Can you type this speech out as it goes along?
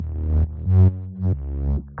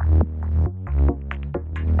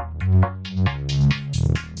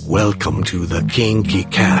Welcome to the Kinky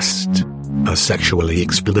Cast, a sexually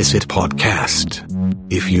explicit podcast.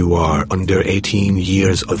 If you are under 18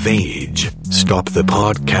 years of age, stop the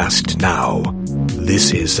podcast now.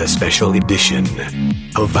 This is a special edition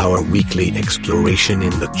of our weekly exploration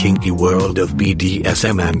in the kinky world of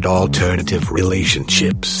BDSM and alternative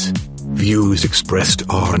relationships. Views expressed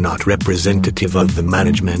are not representative of the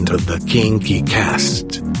management of the Kinky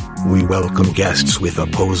Cast. We welcome guests with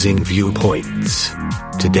opposing viewpoints.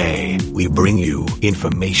 Today, we bring you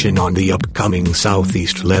information on the upcoming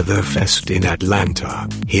Southeast Leather Fest in Atlanta.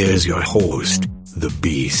 Here's your host, The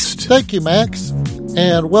Beast. Thank you, Max,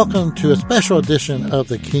 and welcome to a special edition of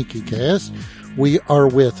the Kinky Cast. We are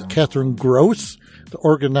with Catherine Gross, the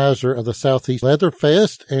organizer of the Southeast Leather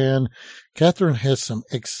Fest, and Catherine has some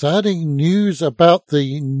exciting news about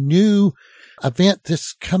the new event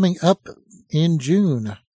that's coming up in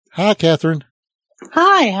June. Hi, Catherine.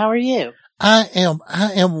 Hi, how are you? I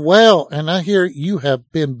am well, and I hear you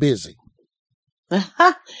have been busy.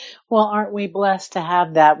 Well, aren't we blessed to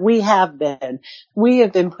have that? We have been. We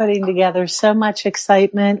have been putting together so much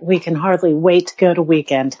excitement. We can hardly wait to go to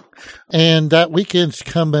weekend. And that weekend's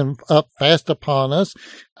coming up fast upon us.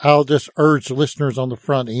 I'll just urge listeners on the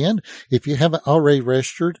front end, if you haven't already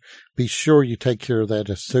registered, be sure you take care of that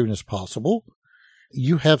as soon as possible.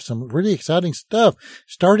 You have some really exciting stuff,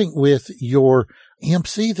 starting with your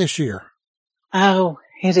MC this year. Oh,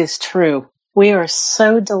 it is true. We are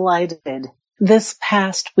so delighted. This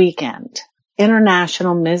past weekend,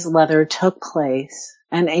 International Ms. Leather took place,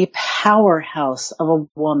 and a powerhouse of a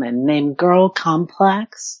woman named Girl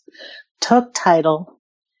Complex took title,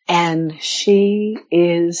 and she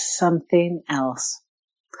is something else.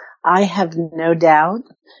 I have no doubt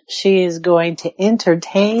she is going to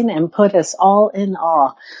entertain and put us all in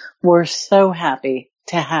awe. We're so happy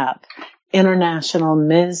to have International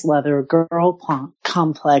Ms. Leather Girl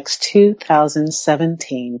Complex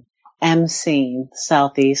 2017 emceeing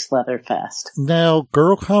Southeast Leather Fest. Now,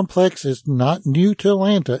 Girl Complex is not new to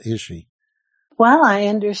Atlanta, is she? Well, I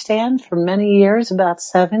understand for many years, about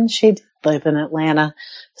 7, she did live in Atlanta.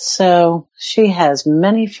 So she has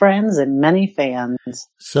many friends and many fans.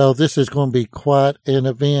 So this is going to be quite an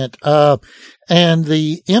event. And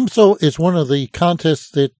the EMSO is one of the contests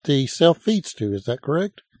that the Self feeds to. Is that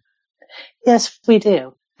correct? Yes, we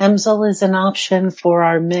do. EMSL is an option for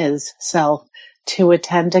our Ms. Self to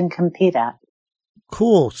attend and compete at.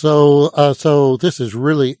 Cool. So this is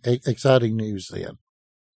really exciting news then.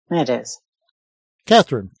 It is.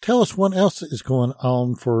 Catherine, tell us what else is going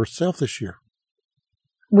on for Self this year.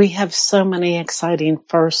 We have so many exciting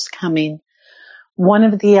firsts coming. One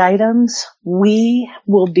of the items, we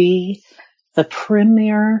will be the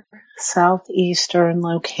premier Southeastern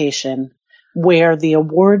location where the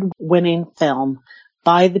award-winning film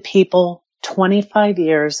By the People, 25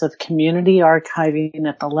 years of community archiving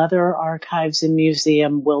at the Leather Archives and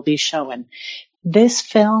Museum will be shown. This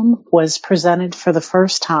film was presented for the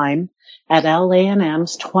first time at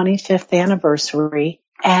LA&M's 25th anniversary,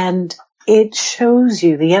 and it shows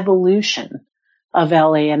you the evolution of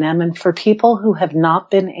LA&M. And for people who have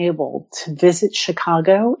not been able to visit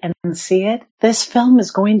Chicago and see it, this film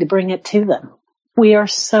is going to bring it to them. We are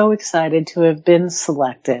so excited to have been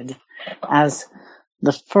selected as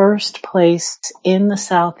the first place in the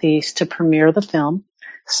Southeast to premiere the film.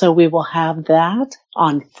 So we will have that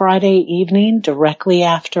on Friday evening directly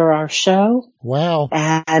after our show. Wow.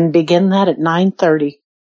 And begin that at 9:30.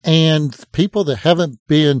 And people that haven't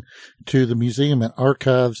been to the museum and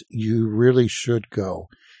archives, you really should go.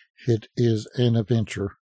 It is an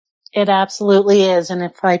adventure. It absolutely is. And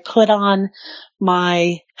if I put on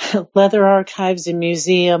my Leather Archives and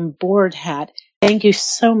Museum board hat, thank you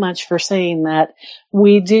so much for saying that.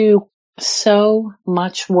 We do so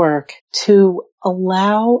much work to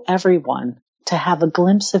allow everyone to have a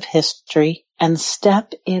glimpse of history and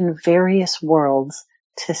step in various worlds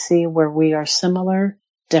to see where we are similar,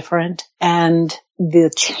 different, and the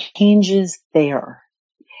changes there.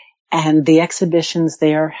 And the exhibitions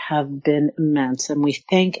there have been immense. And we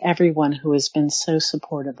thank everyone who has been so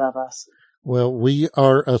supportive of us. Well, we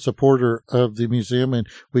are a supporter of the museum, and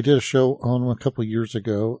we did a show on a couple of years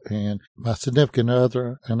ago, and my significant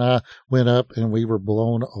other and I went up, and we were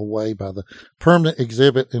blown away by the permanent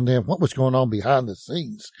exhibit and then what was going on behind the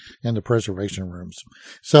scenes in the preservation rooms.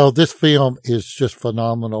 So this film is just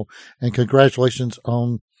phenomenal, and congratulations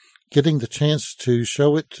on getting the chance to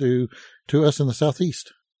show it to us in the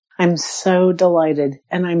Southeast. I'm so delighted,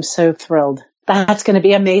 and I'm so thrilled. That's going to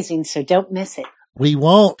be amazing, so don't miss it. We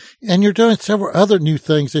won't. And you're doing several other new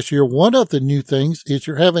things this year. One of the new things is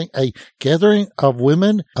you're having a gathering of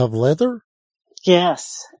women of leather.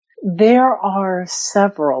 Yes. There are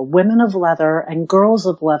several Women of Leather and Girls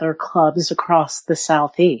of Leather clubs across the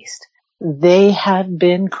Southeast. They have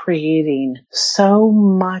been creating so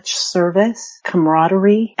much service,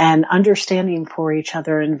 camaraderie, and understanding for each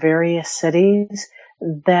other in various cities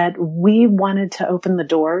that we wanted to open the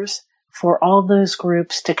doors for all those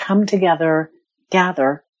groups to come together,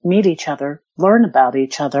 gather, meet each other, learn about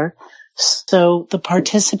each other. So the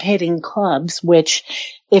participating clubs, which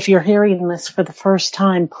if you're hearing this for the first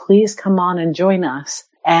time, please come on and join us.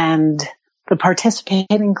 And the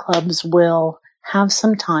participating clubs will have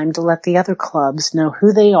some time to let the other clubs know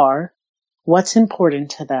who they are, what's important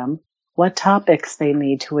to them, what topics they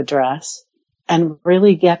need to address, and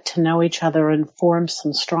really get to know each other and form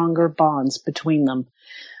some stronger bonds between them.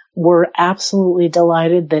 We're absolutely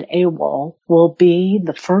delighted that AWOL will be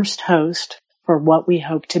the first host for what we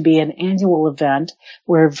hope to be an annual event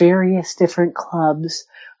where various different clubs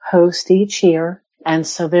host each year. And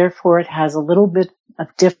so therefore it has a little bit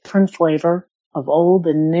of different flavor of old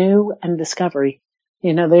and new and discovery.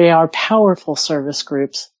 You know, they are powerful service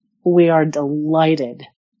groups. We are delighted.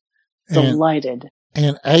 And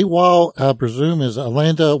AWOL, I presume, is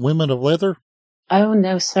Atlanta Women of Leather? Oh,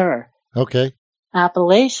 no, sir. Okay.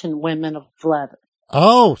 Appalachian Women of Leather.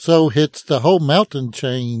 Oh, so it's the whole mountain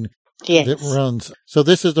chain that runs. So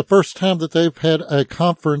this is the first time that they've had a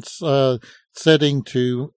conference setting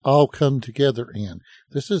to all come together in.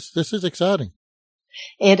 This is exciting.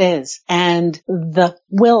 It is. And the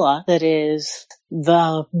WILA, that is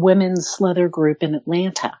the Women's Leather Group in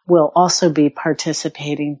Atlanta, will also be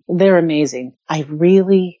participating. They're amazing. I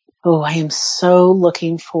am so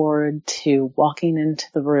looking forward to walking into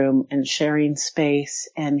the room and sharing space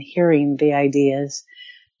and hearing the ideas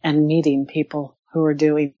and meeting people who are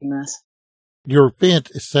doing this. Your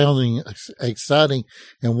event is sounding exciting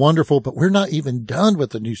and wonderful, but we're not even done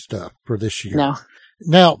with the new stuff for this year. No.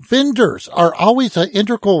 Now, vendors are always an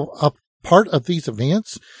integral part of these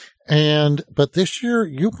events. But this year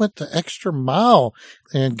you went the extra mile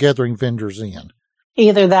in gathering vendors in.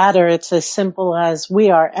 Either that or it's as simple as we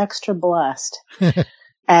are extra blessed.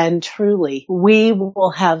 And truly, we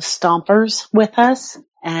will have Stompers with us.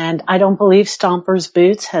 And I don't believe Stompers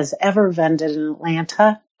Boots has ever vended in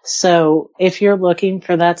Atlanta. So if you're looking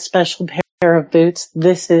for that special pair of boots,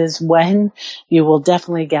 this is when you will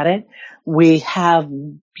definitely get it. We have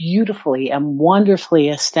beautifully and wonderfully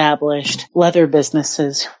established leather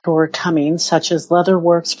businesses who are coming, such as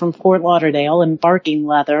Leatherworks from Fort Lauderdale and Barking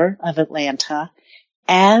Leather of Atlanta.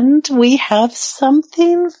 And we have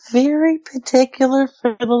something very particular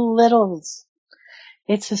for the littles.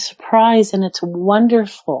 It's a surprise and it's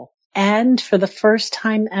wonderful. And for the first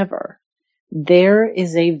time ever, there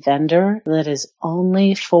is a vendor that is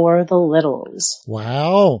only for the littles.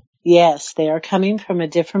 Wow. Yes, they are coming from a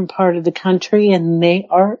different part of the country and they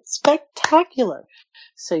are spectacular.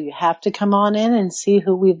 So you have to come on in and see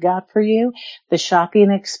who we've got for you. The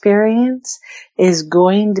shopping experience is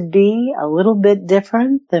going to be a little bit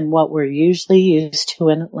different than what we're usually used to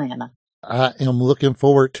in Atlanta. I am looking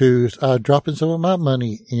forward to dropping some of my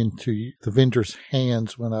money into the vendors'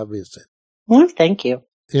 hands when I visit. Well, thank you.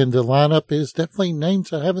 And the lineup is definitely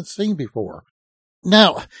names I haven't seen before.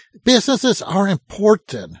 Now, businesses are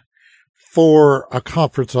important for a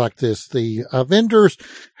conference like this. The vendors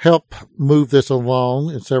help move this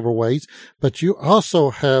along in several ways, but you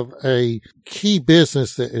also have a key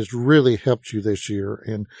business that has really helped you this year.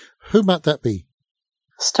 And who might that be?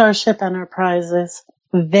 Starship Enterprises.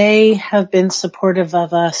 They have been supportive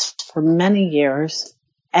of us for many years.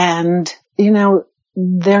 And, you know,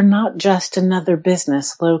 they're not just another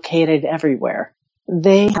business located everywhere.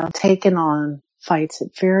 They have taken on fights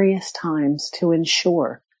at various times to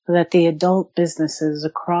ensure that the adult businesses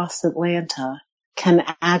across Atlanta can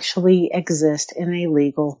actually exist in a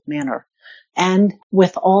legal manner. And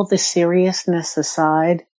with all the seriousness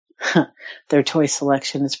aside, their toy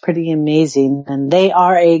selection is pretty amazing, and they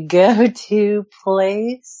are a go-to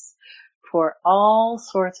place for all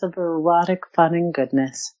sorts of erotic fun and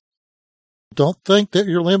goodness. Don't think that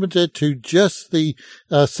you're limited to just the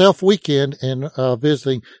self weekend and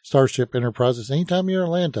visiting Starship Enterprises. Anytime you're in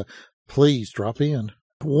Atlanta, please drop in.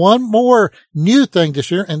 One more new thing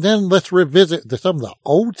this year, and then let's revisit some of the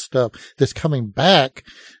old stuff that's coming back,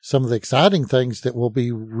 some of the exciting things that we'll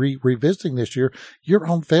be revisiting this year. You're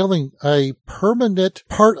unveiling a permanent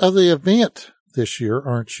part of the event this year,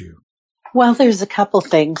 aren't you? Well, there's a couple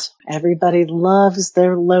things. Everybody loves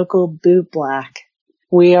their local boot black.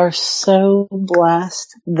 We are so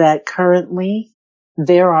blessed that currently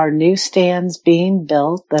there are new stands being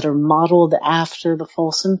built that are modeled after the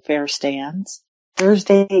Folsom Fair stands.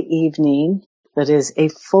 Thursday evening, that is a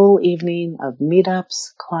full evening of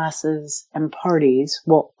meetups, classes, and parties.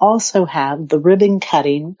 We'll also have the ribbon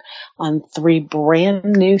cutting on 3 brand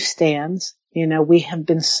new stands. You know, we have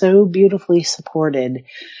been so beautifully supported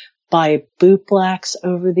by Boot Blacks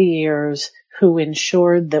over the years who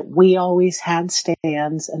ensured that we always had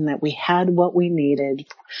stands and that we had what we needed.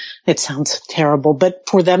 It sounds terrible, but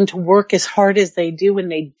for them to work as hard as they do,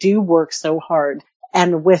 and they do work so hard.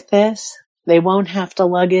 And with this, they won't have to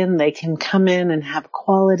lug in. They can come in and have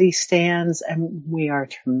quality stands, and we are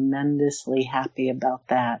tremendously happy about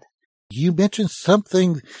that. You mentioned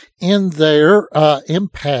something in there, in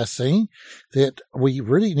passing, that we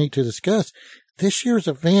really need to discuss. This year's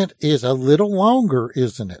event is a little longer,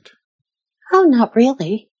 isn't it? Oh, not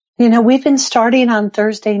really. You know, we've been starting on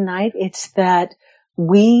Thursday night. It's that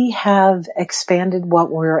we have expanded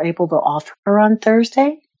what we're able to offer on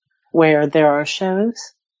Thursday, where there are shows,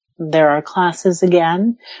 there are classes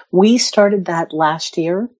again. We started that last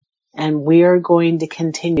year, and we are going to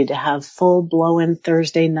continue to have full-blown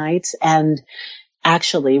Thursday nights. And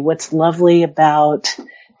actually, what's lovely about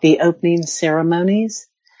the opening ceremonies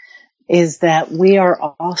is that we are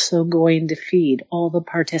also going to feed all the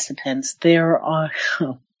participants.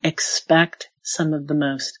 Expect some of the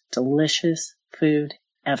most delicious food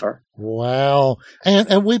ever. Wow.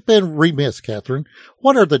 And we've been remiss, Catherine.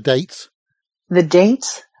 What are the dates? The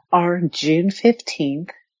dates are June 15th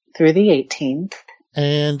through the 18th.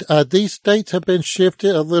 And these dates have been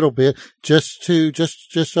shifted a little bit just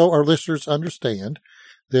so our listeners understand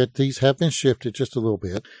that these have been shifted just a little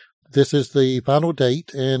bit. This is the final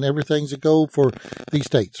date, and everything's a go for these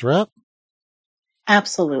dates, right?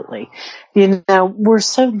 Absolutely. You know, we're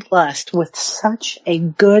so blessed with such a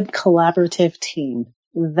good collaborative team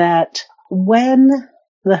that when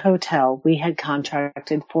the hotel we had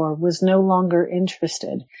contracted for was no longer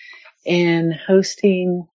interested in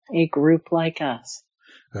hosting a group like us,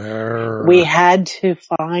 we had to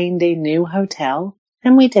find a new hotel,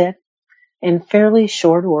 and we did in fairly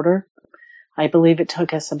short order. I believe it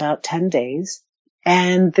took us about 10 days.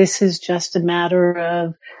 And this is just a matter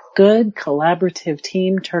of good collaborative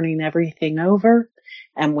team turning everything over.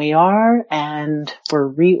 And we're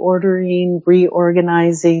reordering,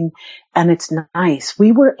 reorganizing, and it's nice.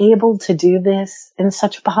 We were able to do this in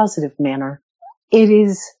such a positive manner. It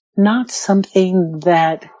is not something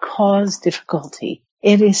that caused difficulty.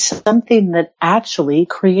 It is something that actually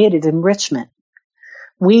created enrichment.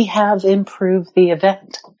 We have improved the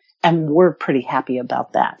event. And we're pretty happy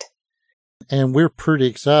about that. And we're pretty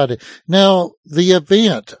excited. Now, the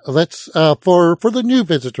event, let's, for the new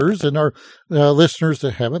visitors and our listeners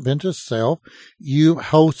that haven't been to SELF, you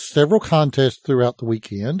host several contests throughout the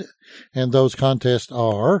weekend. And those contests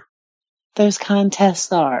are? Those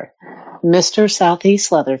contests are Mr.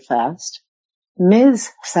 Southeast Leatherfest,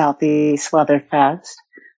 Ms. Southeast Leatherfest,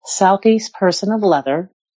 Southeast Person of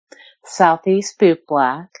Leather, Southeast Boot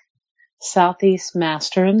Black, Southeast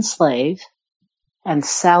Master and Slave, and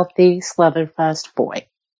Southeast Leatherfest Boy.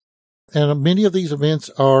 And many of these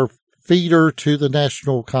events are feeder to the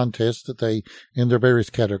national contests that they, in their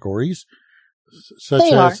various categories,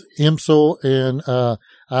 such as IMSL and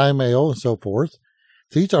IMAO and so forth.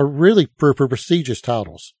 These are really prestigious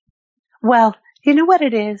titles. Well, you know what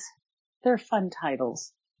it is? They're fun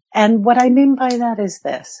titles. And what I mean by that is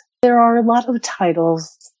this. There are a lot of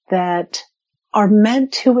titles that are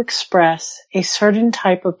meant to express a certain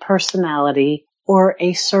type of personality or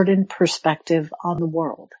a certain perspective on the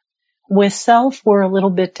world. With SELF, we're a little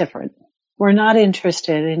bit different. We're not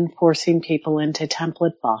interested in forcing people into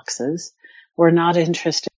template boxes. We're not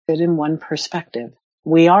interested in one perspective.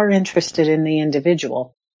 We are interested in the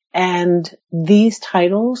individual. And these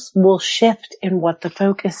titles will shift in what the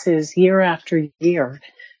focus is year after year,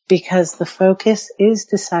 because the focus is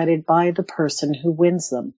decided by the person who wins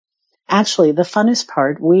them. Actually, the funnest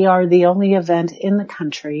part, we are the only event in the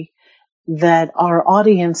country that our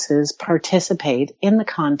audiences participate in the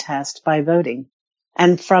contest by voting.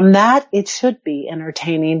 And from that, it should be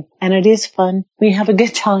entertaining, and it is fun. We have a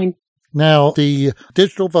good time. Now, the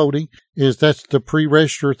digital voting that's the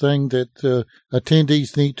pre-register thing that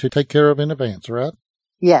attendees need to take care of in advance, right?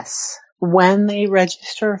 Yes. When they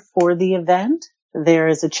register for the event, there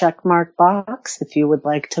is a check mark box if you would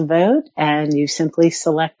like to vote, and you simply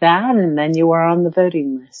select that, and then you are on the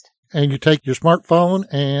voting list. And you take your smartphone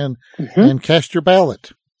and cast your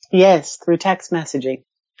ballot. Yes, through text messaging.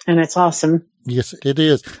 And it's awesome. Yes, it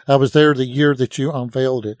is. I was there the year that you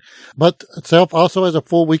unveiled it. But SELF also has a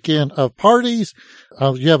full weekend of parties.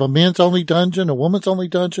 You have a men's only dungeon, a woman's only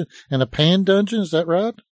dungeon, and a pan dungeon. Is that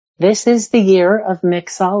right? This is the year of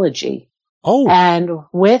mixology. Oh. And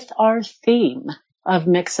with our theme, of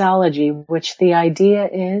mixology, which the idea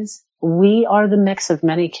is we are the mix of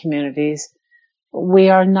many communities. We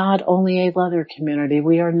are not only a leather community.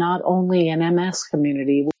 We are not only an MS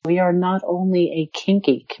community. We are not only a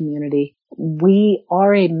kinky community. We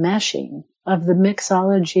are a meshing of the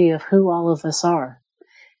mixology of who all of us are.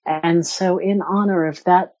 And so in honor of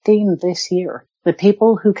that theme this year, the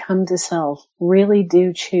people who come to Self really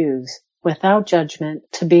do choose, without judgment,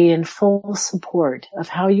 to be in full support of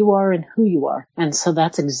how you are and who you are. And so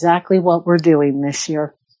that's exactly what we're doing this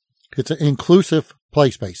year. It's an inclusive play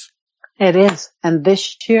space. It is. And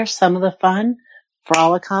this year, some of the fun,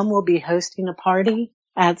 Frolicom will be hosting a party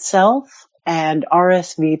at Self, and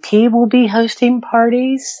RSVP will be hosting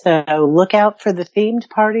parties. So look out for the themed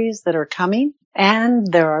parties that are coming. And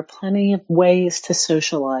there are plenty of ways to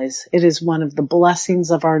socialize. It is one of the blessings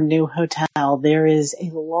of our new hotel. There is a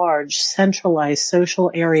large centralized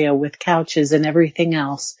social area with couches and everything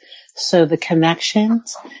else. So the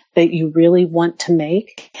connections that you really want to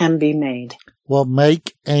make can be made. Well,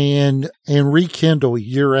 make and rekindle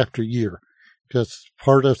year after year, because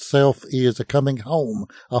part of Self is a coming home,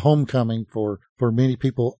 a homecoming for many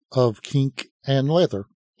people of kink and leather.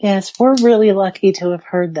 Yes, we're really lucky to have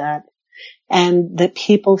heard that, and that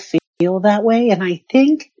people feel that way. And I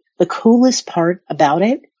think the coolest part about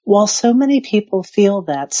it, while so many people feel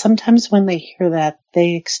that, sometimes when they hear that,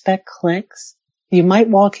 they expect clicks. You might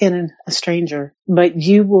walk in a stranger, but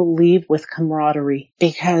you will leave with camaraderie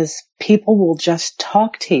because people will just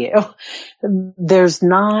talk to you. There's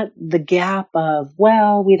not the gap of,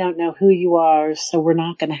 well, we don't know who you are, so we're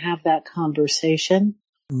not going to have that conversation.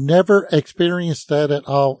 Never experienced that at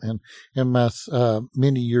all in my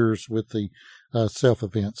many years with the Self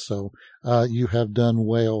events. So you have done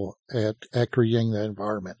well at creating that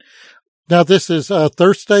environment. Now, this is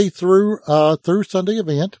Thursday through Sunday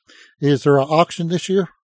event. Is there an auction this year?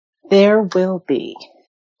 There will be.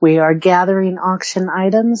 We are gathering auction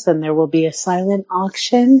items, and there will be a silent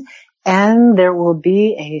auction, and there will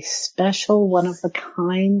be a special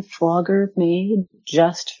one-of-a-kind flogger made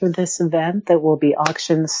just for this event that will be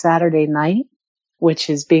auctioned Saturday night, which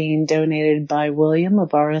is being donated by William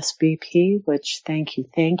of RSVP, which thank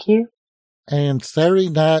you. And Saturday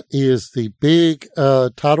night is the big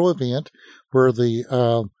title event where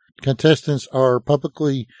the contestants are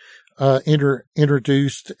publicly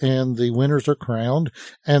introduced and the winners are crowned,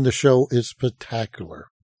 and the show is spectacular.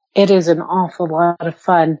 It is an awful lot of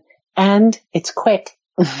fun, and it's quick.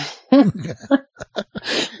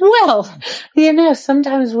 Well,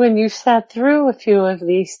 sometimes when you sat through a few of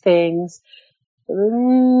these things,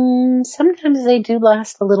 sometimes they do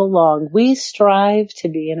last a little long. We strive to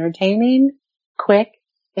be entertaining, quick,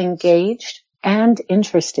 engaged, and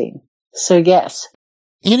interesting. So yes.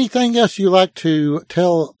 Anything else you like to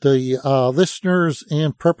tell the listeners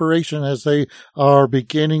in preparation as they are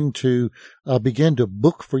beginning to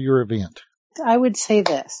book for your event? I would say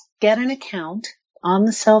this. Get an account on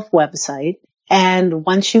the Self website, and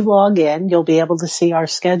once you log in, you'll be able to see our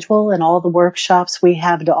schedule and all the workshops we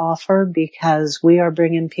have to offer, because we are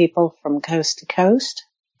bringing people from coast to coast,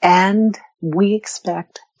 and we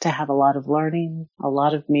expect to have a lot of learning, a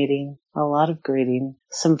lot of meeting, a lot of greeting,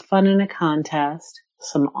 some fun in a contest,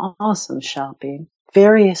 some awesome shopping,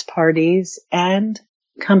 various parties, and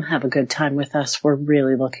come have a good time with us. We're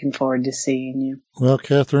really looking forward to seeing you. Well,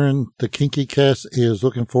 Catherine, the Kinky Cast is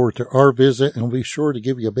looking forward to our visit, and we'll be sure to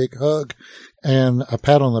give you a big hug and a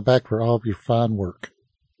pat on the back for all of your fine work.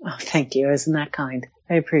 Oh, thank you. Isn't that kind?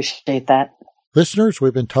 I appreciate that. Listeners,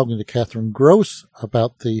 we've been talking to Catherine Gross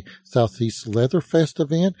about the Southeast Leather Fest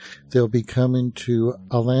event. They'll be coming to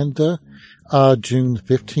Atlanta June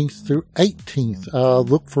 15th through 18th.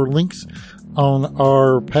 Look for links on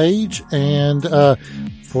our page, and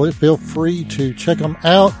feel free to check them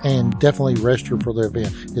out and definitely register for the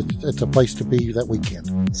event. It's a place to be that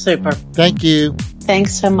weekend. Super. Thank you.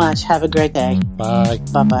 Thanks so much. Have a great day. Bye.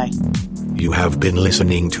 Bye-bye. You have been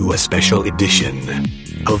listening to a special edition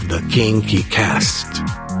of the Kinky Cast.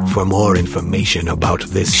 For more information about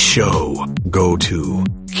this show, go to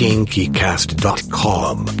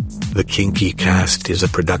kinkycast.com. The Kinky Cast is a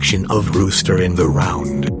production of Rooster in the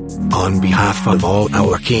Round. On behalf of all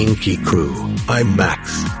our kinky crew, I'm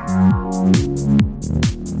Max.